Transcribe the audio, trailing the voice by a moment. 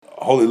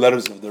Holy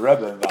Letters of the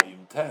Rebbe in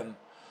volume 10,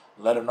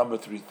 letter number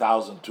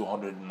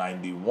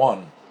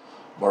 3291,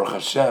 Baruch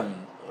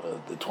Hashem,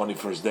 the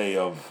 21st day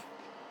of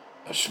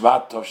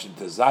Shvat Toshin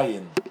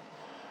Tezayin.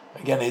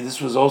 Again,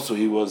 this was also,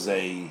 he was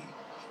a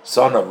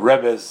son of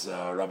Rebbe's,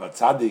 Rabbi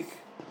Tzaddik,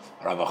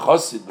 Rabbi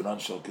Chosid,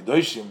 Benon Shel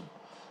Kedoshim,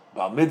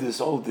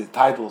 Balmidis, all the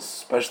titles,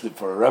 especially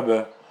for a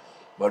Rebbe,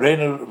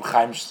 Moreinu Reb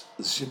Chaim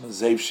Shimon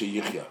Zev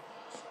Sheyichya.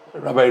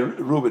 Rabbi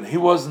Reuben, he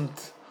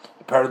wasn't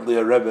apparently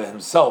a Rebbe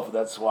himself,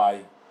 that's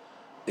why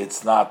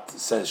it's not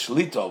says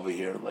Shlita over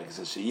here, like it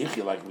says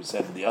Sheyichya, like we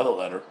said in the other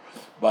letter,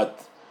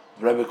 but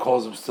the Rebbe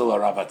calls him still a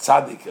Rabbi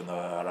Tzaddik and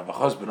a Rabbi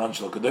Chosid, Benon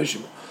Shel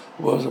Kedoshim,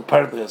 who was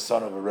apparently a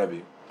son of a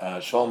Rebbe.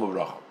 Shalom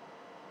Uvracha.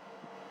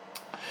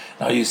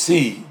 Now you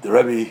see the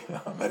Rebbe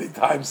many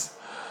times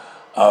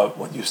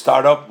when you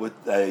start up with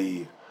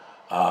a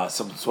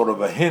some sort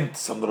of a hint,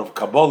 some sort of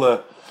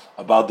Kabbalah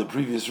about the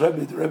previous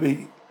Rebbe, the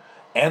Rebbe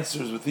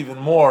answers with even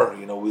more.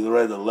 You know, we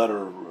read a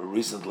letter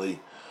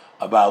recently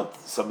about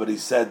somebody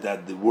said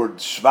that the word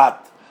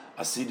Shvat,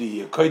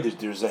 Asidi Kodesh,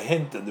 there's a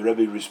hint, and the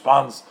Rebbe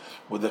responds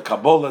with the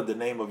Kabbalah, the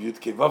name of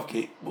Yudke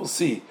Vavke. We'll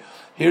see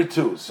here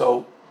too.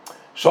 So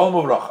Shalom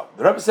Uvracha.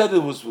 The Rebbe said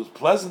it was with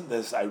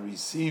pleasantness I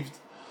received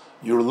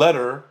your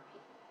letter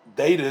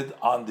dated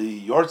on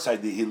the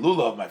Yortzeit, the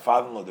Hilula of my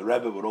father-in-law, the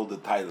Rebbe, with all the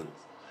titles.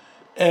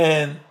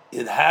 And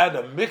it had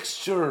a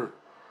mixture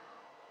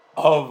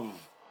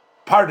of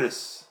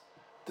pardes.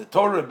 The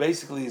Torah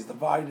basically is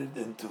divided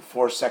into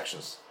 4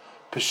 sections.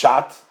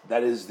 Peshat,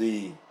 that is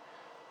the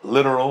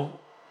literal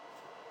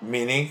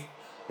meaning.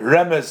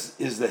 Remez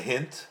is the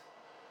hint.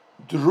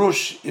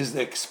 Drush is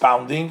the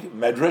expounding,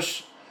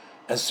 medrash.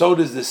 And so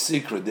does the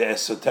secret, the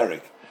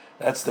esoteric.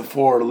 That's the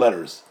 4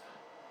 letters.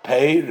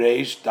 Pei,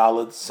 Reish,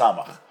 Dalet,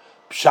 Samach.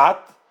 Pshat,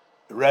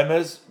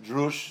 Remez,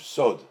 Drush,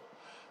 Sod.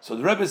 So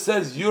the Rebbe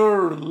says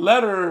your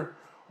letter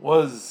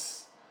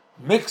was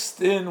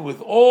mixed in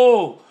with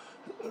all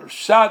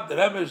Pshat,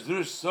 Remez,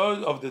 Drush,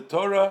 Sod of the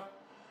Torah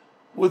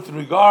with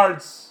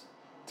regards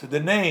to the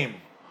name.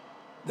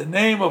 The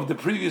name of the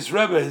previous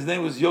Rebbe, his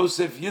name was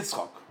Yosef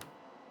Yitzchak.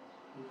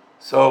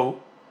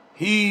 So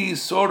he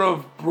sort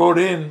of brought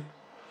in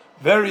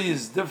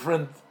various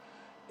different,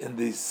 in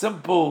the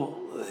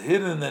simple,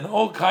 hidden, and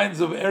all kinds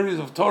of areas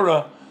of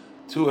Torah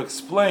to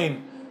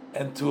explain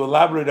and to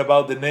elaborate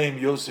about the name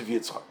Yosef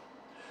Yitzchak.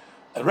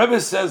 And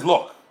Rebbe says,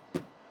 look,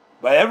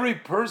 by every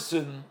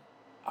person,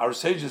 our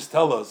sages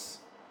tell us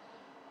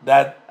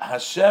that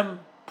Hashem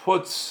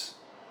puts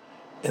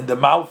in the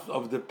mouth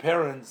of the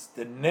parents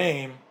the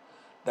name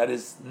that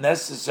is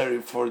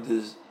necessary for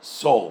the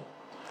soul.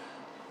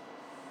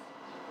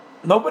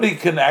 Nobody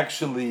can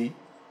actually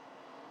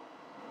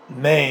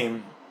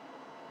name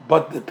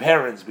but the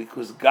parents,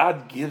 because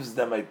God gives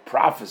them a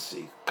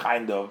prophecy,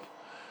 kind of,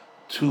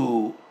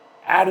 to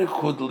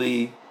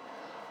adequately,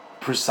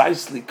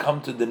 precisely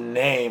come to the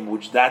name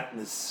which that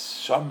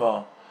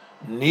neshama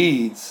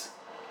needs.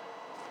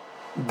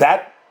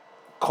 That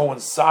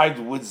coincides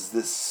with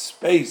the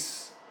space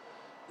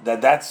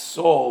that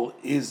soul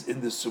is in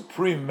the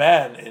supreme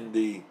man, in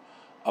the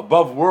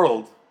above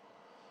world,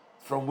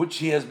 from which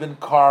he has been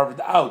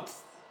carved out.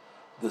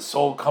 The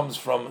soul comes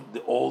from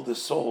all the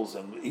souls,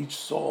 and each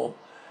soul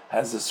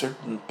has a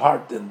certain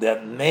part, and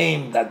that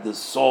name that the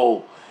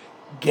soul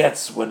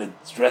gets when it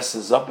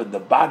dresses up in the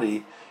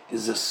body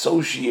is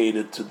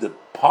associated to the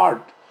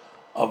part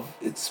of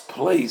its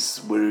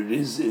place where it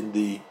is in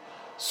the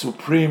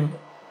supreme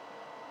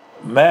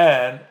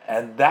man,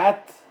 and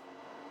that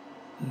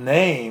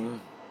name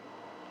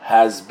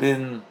has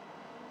been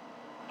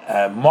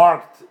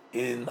marked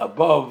in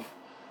above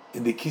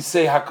in the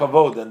Kisei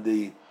HaKavod and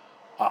the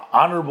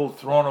honorable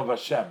throne of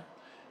Hashem.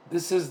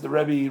 This is the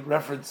Rebbe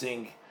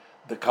referencing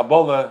the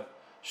Kabbalah,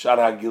 Shar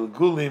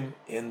HaGilgulim,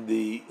 in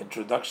the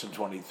introduction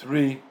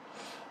 23,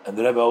 and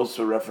the Rebbe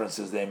also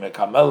references the Emek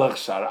HaMelech,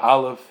 Shar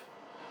Aleph,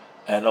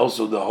 and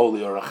also the Holy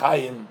Orach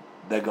Chaim,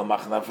 Degel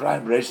Machna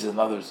Ephraim, Reishis, and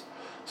others.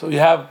 So you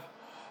have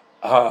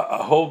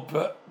a whole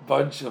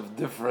bunch of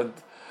different,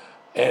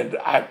 and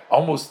I'm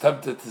almost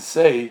tempted to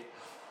say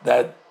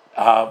that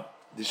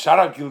the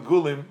Shar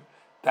HaGilgulim,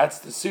 that's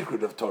the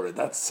secret of Torah.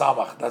 That's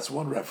Samach. That's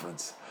one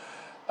reference.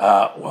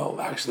 Well,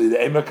 actually, the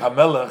Emek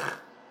HaMelech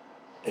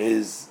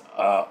is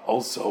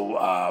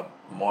also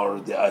more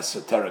the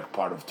esoteric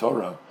part of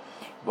Torah,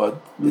 but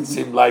it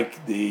seemed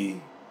like the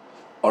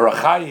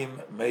Orach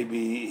Chaim,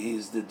 maybe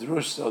he's the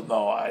Drush. So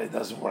no, it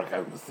doesn't work.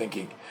 I was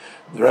thinking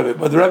the Rebbe,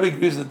 but the Rebbe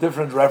gives the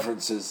different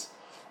references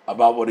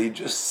about what he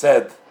just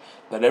said.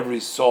 That every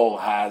soul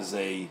has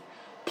a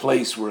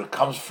place where it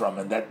comes from,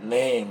 and that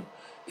name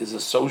is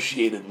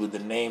associated with the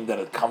name that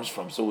it comes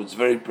from. So it's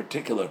very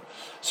particular.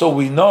 So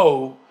we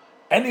know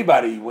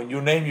anybody, when you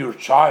name your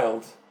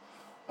child,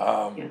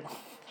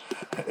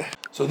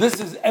 so this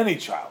is any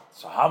child.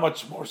 So how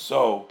much more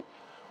so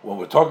when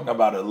we're talking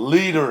about a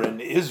leader in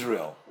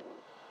Israel?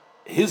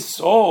 His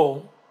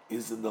soul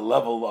is in the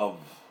level of,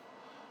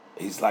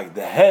 he's like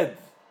the head.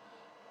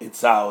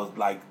 It's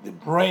like the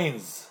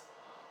brains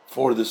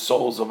for the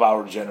souls of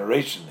our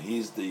generation.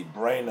 He's the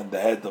brain and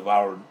the head of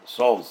our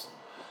souls.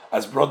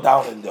 as brought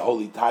down in the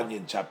Holy Tanya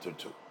in chapter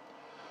 2.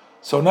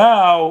 So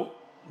now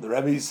the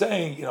Rebbe is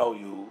saying,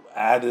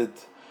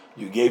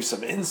 you gave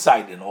some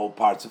insight in all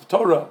parts of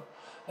Torah,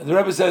 and the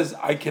Rebbe says,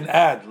 we can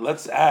add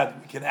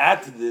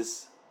to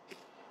this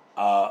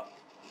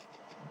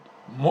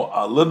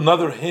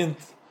another hint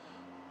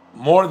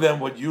more than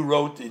what you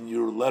wrote in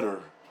your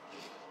letter,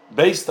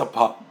 based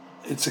upon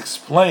it's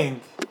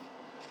explained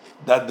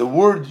that the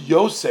word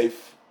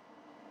Yosef,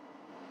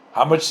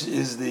 how much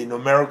is the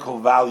numerical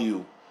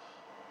value,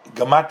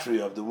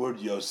 gematria of the word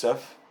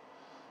Yosef?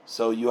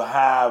 So you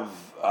have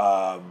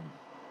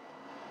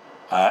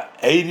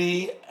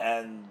 80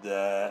 and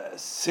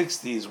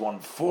 60 is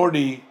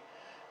 140,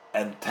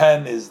 and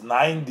 10 is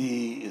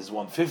 90 is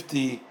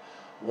 150,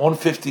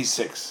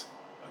 156.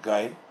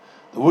 Okay,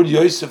 the word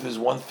Yosef is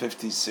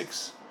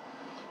 156.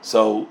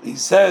 So he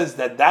says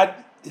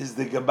that is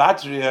the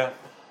gematria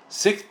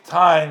 6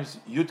 times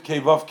Yud Kei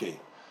Vav Kei,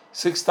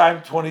 6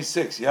 times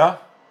 26. Yeah,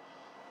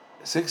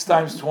 6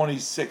 times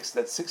 26.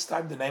 That's 6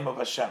 times the name of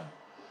Hashem.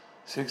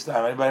 6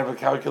 times. Anybody have a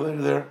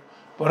calculator there?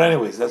 But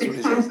anyways, that's what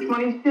he says. 6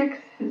 times 26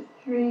 is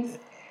 3.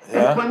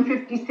 That's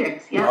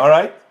 156. Yeah. All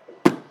right.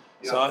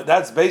 So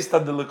that's based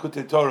on the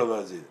Likutei Torah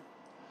Lazir.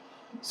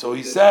 So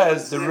he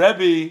says the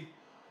Rebbe,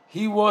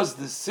 he was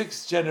the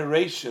 6th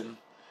generation.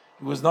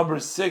 He was number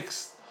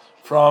 6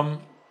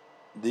 from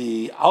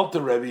the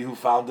Alter Rebbe who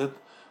founded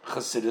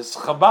Chassidus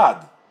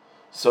Chabad.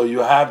 So you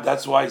have,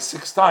 that's why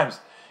 6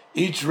 times.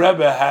 Each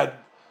Rebbe had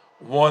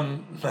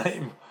one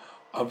name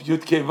of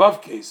Yud Kei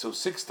Vav Kei. So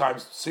 6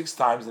 times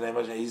the name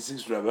of Hashem. He's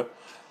 6th Rebbe.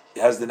 He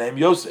has the name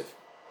Yosef.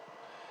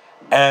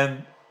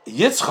 And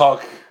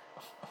Yitzchak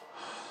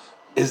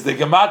is the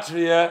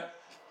gematria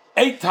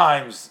 8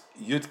 times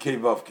Yud Kei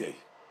Vav Kei.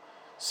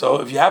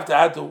 So if you have to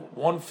add to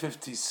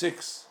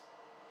 156,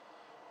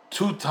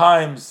 2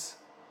 times,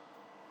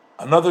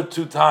 another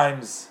 2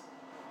 times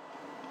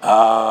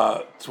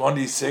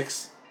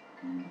 26,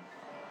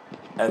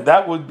 and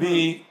that would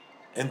be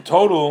in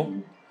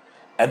total,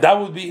 the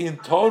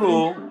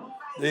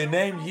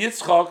name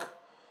Yitzchak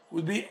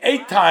would be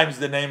 8 times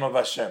the name of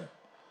Hashem.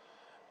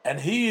 And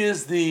he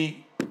is the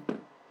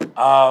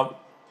 8th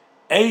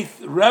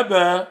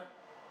Rebbe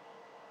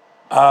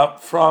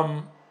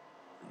from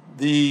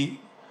the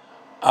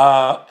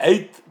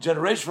 8th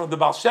generation from the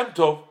Baal Shem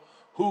Tov,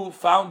 who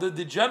founded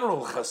the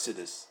general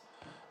Chassidus.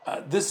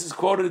 This is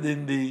quoted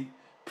in the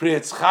Pri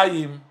Etz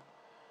Chaim,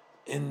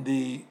 in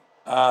the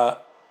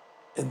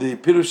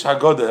Pirush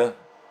Haggadah,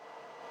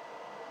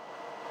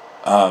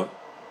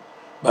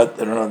 but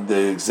I don't know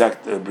the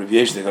exact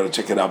abbreviation. They got to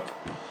check it up.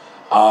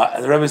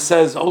 And the Rebbe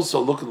says also,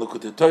 look in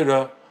Likutei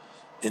Torah,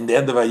 in the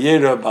end of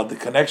Vayera, about the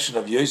connection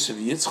of Yosef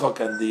Yitzchak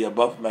and the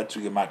above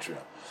metric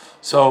gematria.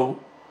 So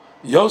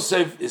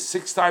Yosef is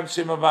 6 times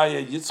Shem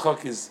Havaya,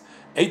 Yitzchak is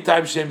 8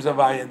 times Shem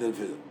Havaya,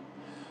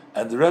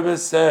 and the Rebbe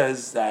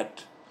says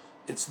that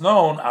it's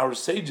known, our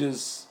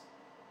sages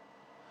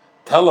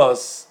tell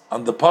us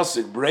on the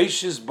pasuk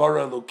Bereishis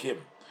bara Elokim.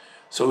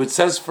 So it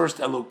says first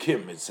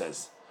Elokim. It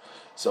says,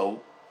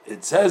 so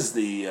it says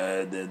the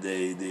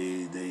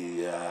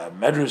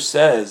Medrash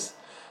says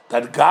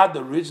that God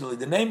originally,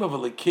 the name of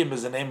Elokim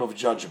is the name of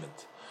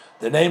judgment.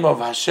 The name of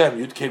Hashem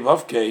Yud Kei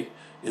Vav Kei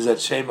is a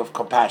name of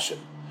compassion.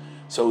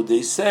 So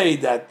they say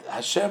that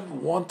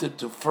Hashem wanted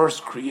to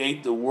first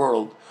create the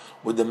world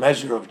with the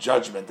measure of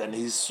judgment, and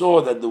He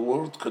saw that the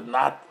world could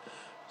not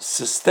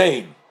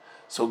sustain.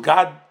 So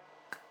God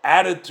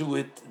added to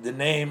it the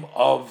name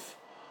of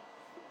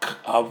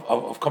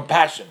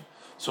compassion.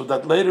 So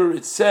that later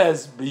it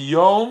says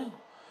Biyom,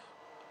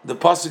 the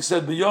pasuk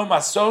said Biyom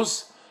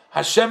Asos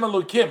Hashem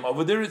Elokim.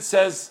 Over there it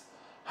says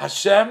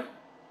Hashem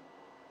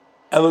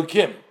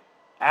Elokim.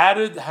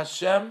 Added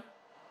Hashem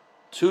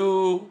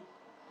to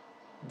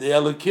the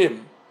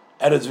Elokim,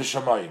 Eretz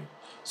V'Shamayim.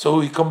 So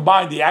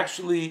he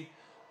actually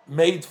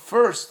made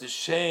first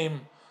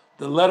the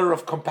letter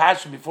of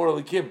compassion before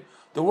Elokim.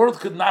 The world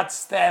could not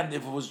stand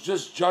if it was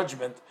just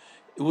judgment.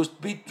 It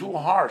would be too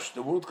harsh.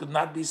 The world could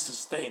not be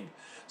sustained.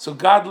 So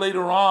God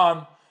later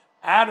on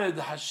added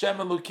Hashem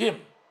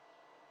Elokim.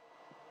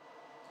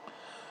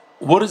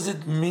 What does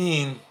it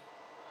mean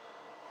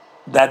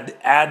that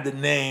add the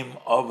name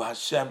of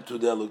Hashem to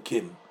the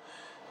Elokim?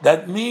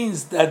 That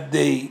means that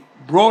they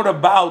brought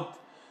about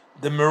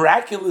the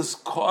miraculous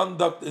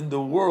conduct in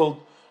the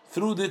world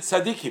through the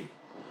tzaddikim.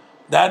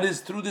 That is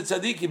through the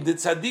tzaddikim. The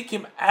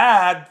tzaddikim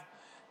add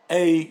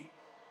a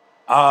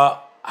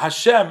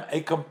Hashem,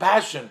 a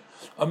compassion,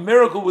 a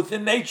miracle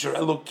within nature.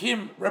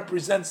 Elokim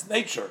represents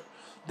nature.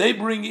 They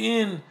bring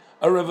in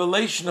a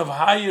revelation of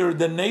higher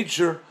than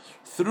nature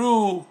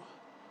through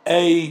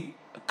a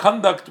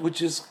conduct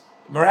which is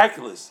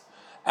miraculous.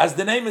 As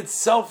the name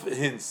itself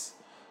hints,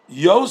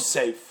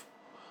 Yosef.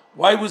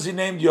 Why was he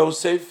named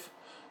Yosef?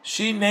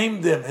 She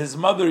named him, his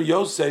mother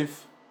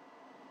Yosef,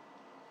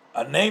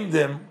 named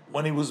him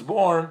when he was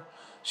born.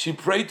 She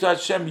prayed to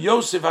Hashem,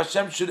 Yosef,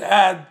 Hashem should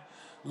add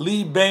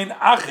Li Bein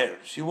Acher.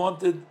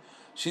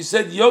 She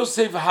said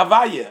Yosef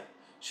Havaya.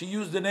 She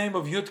used the name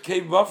of Yud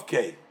Kei Vav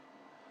Kei.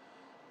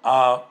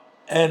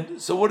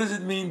 And so what does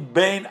it mean,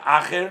 Bein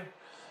Acher?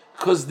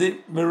 Because the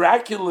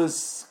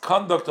miraculous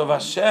conduct of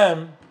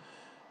Hashem,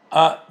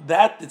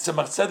 that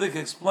Tzemach Tzedek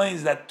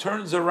explains, that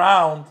turns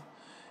around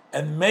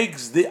and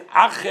makes the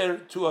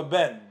Acher to a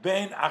Ben.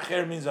 Bein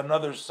Acher means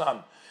another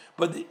son.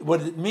 But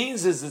what it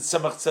means is that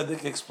Tzemach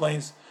Tzedek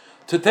explains,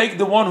 to take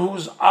the one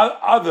who's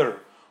other,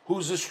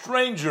 who's a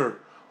stranger,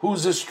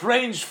 who's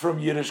estranged from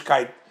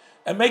Yiddishkeit,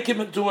 and make him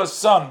into a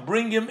son,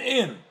 bring him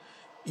in.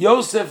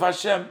 Yosef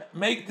Hashem,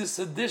 make this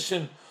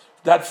addition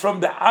that from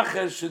the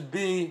Acher should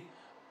be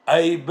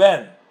a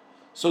Ben.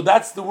 So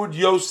that's the word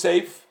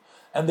Yosef,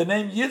 and the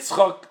name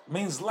Yitzchak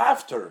means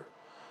laughter.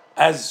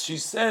 As she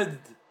said,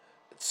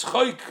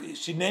 Tzchoik,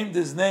 she named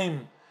his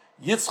name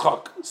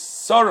Yitzchak,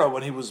 Sarah,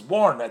 when he was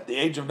born at the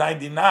age of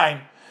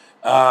 99,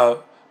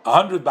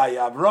 100 by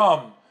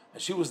Avram,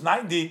 and she was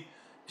 90.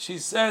 She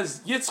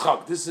says,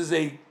 Yitzchak, this is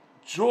a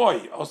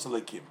joy,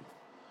 Oselekim.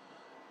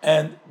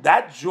 And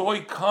that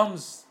joy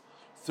comes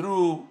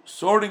through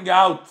sorting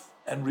out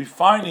and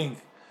refining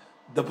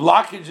the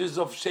blockages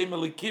of Shem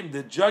Elikim,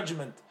 the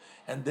judgment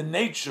and the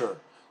nature.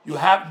 You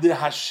have the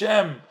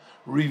Hashem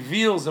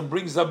reveals and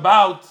brings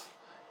about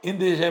in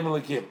the Shem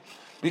Elikim.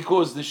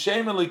 Because the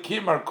Shem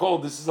Elikim are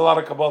called, this is a lot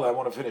of Kabbalah, I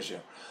want to finish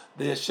here.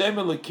 The Shem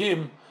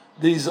Elikim,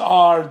 these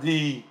are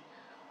the,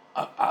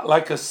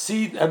 like a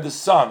seed and the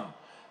sun.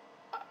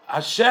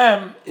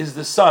 Hashem is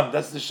the sun,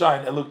 that's the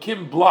shine.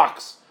 Elokim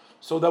blocks,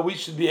 so that we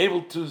should be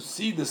able to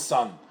see the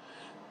sun.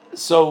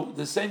 So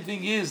the same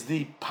thing is,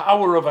 the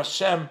power of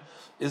Hashem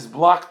is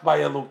blocked by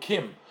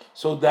Elokim,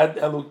 so that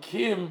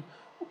Elokim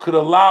could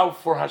allow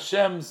for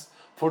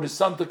the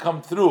sun to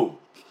come through.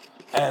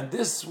 And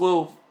this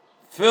will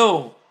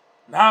fill,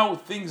 now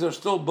things are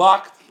still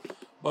blocked,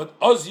 but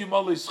Oz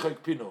Yimol Yishchak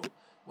Pinu.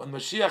 When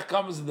Mashiach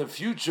comes in the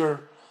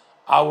future,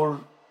 our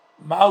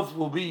mouth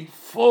will be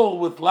full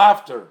with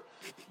laughter.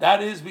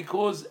 That is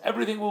because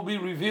everything will be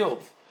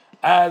revealed.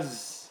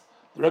 As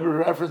the Rebbe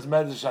referenced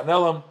Medrash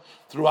Hanelam,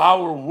 through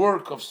our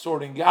work of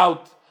sorting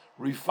out,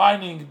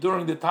 refining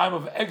during the time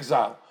of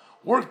exile,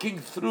 working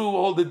through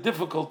all the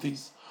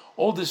difficulties,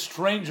 all the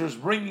strangers,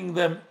 bringing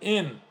them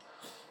in,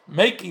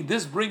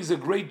 this brings a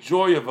great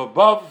joy of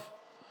above.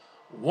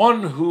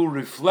 One who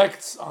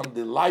reflects on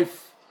the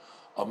life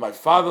of my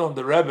father and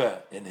the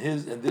Rebbe in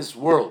this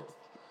world,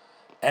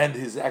 and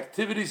his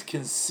activities,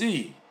 can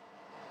see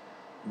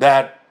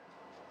that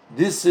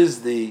this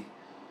is the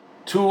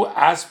two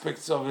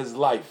aspects of his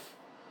life.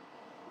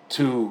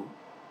 To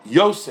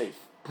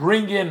Yosef,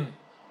 bring in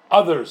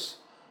others,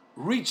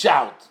 reach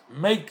out,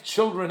 make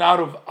children out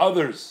of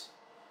others,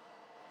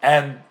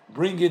 and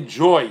bring in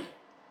joy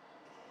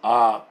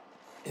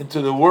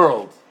into the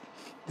world.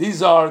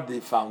 These are the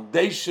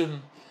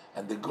foundation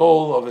and the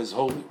goal of his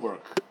holy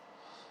work.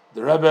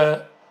 The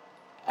Rebbe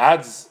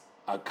adds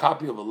a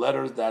copy of a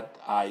letter that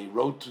I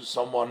wrote to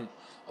someone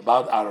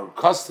about our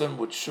custom,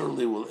 which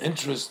surely will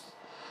interest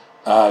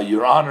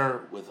Your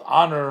Honor, with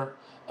honor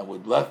and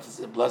with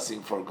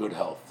blessing for good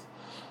health.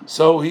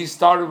 So he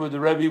started with the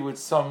Rebbe with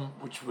some,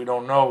 which we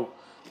don't know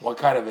what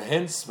kind of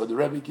hints, but the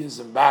Rebbe gives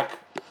him back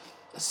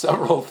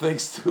several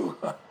things to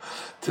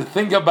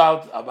think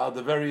about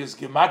the various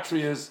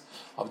gematrias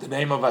of the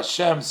name of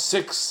Hashem,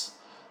 6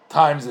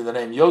 times in the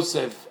name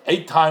Yosef,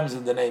 8 times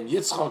in the name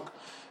Yitzchak,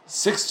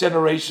 6th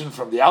generation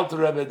from the Alter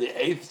Rebbe, the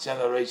 8th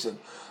generation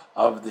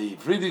of the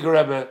Friedrich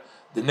Rebbe.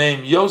 The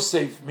name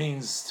Yosef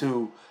means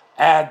to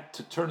add,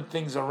 to turn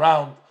things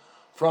around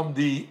from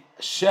the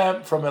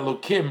Shem, from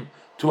Elokim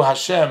to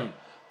Hashem,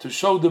 to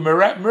show the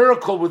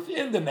miracle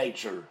within the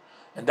nature.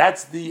 And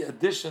that's the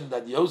addition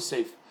that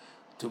Yosef,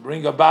 to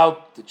bring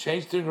about, to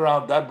change things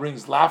around, that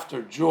brings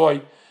laughter,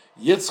 joy.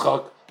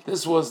 Yitzchak,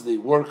 this was the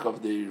work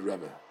of the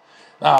Rebbe.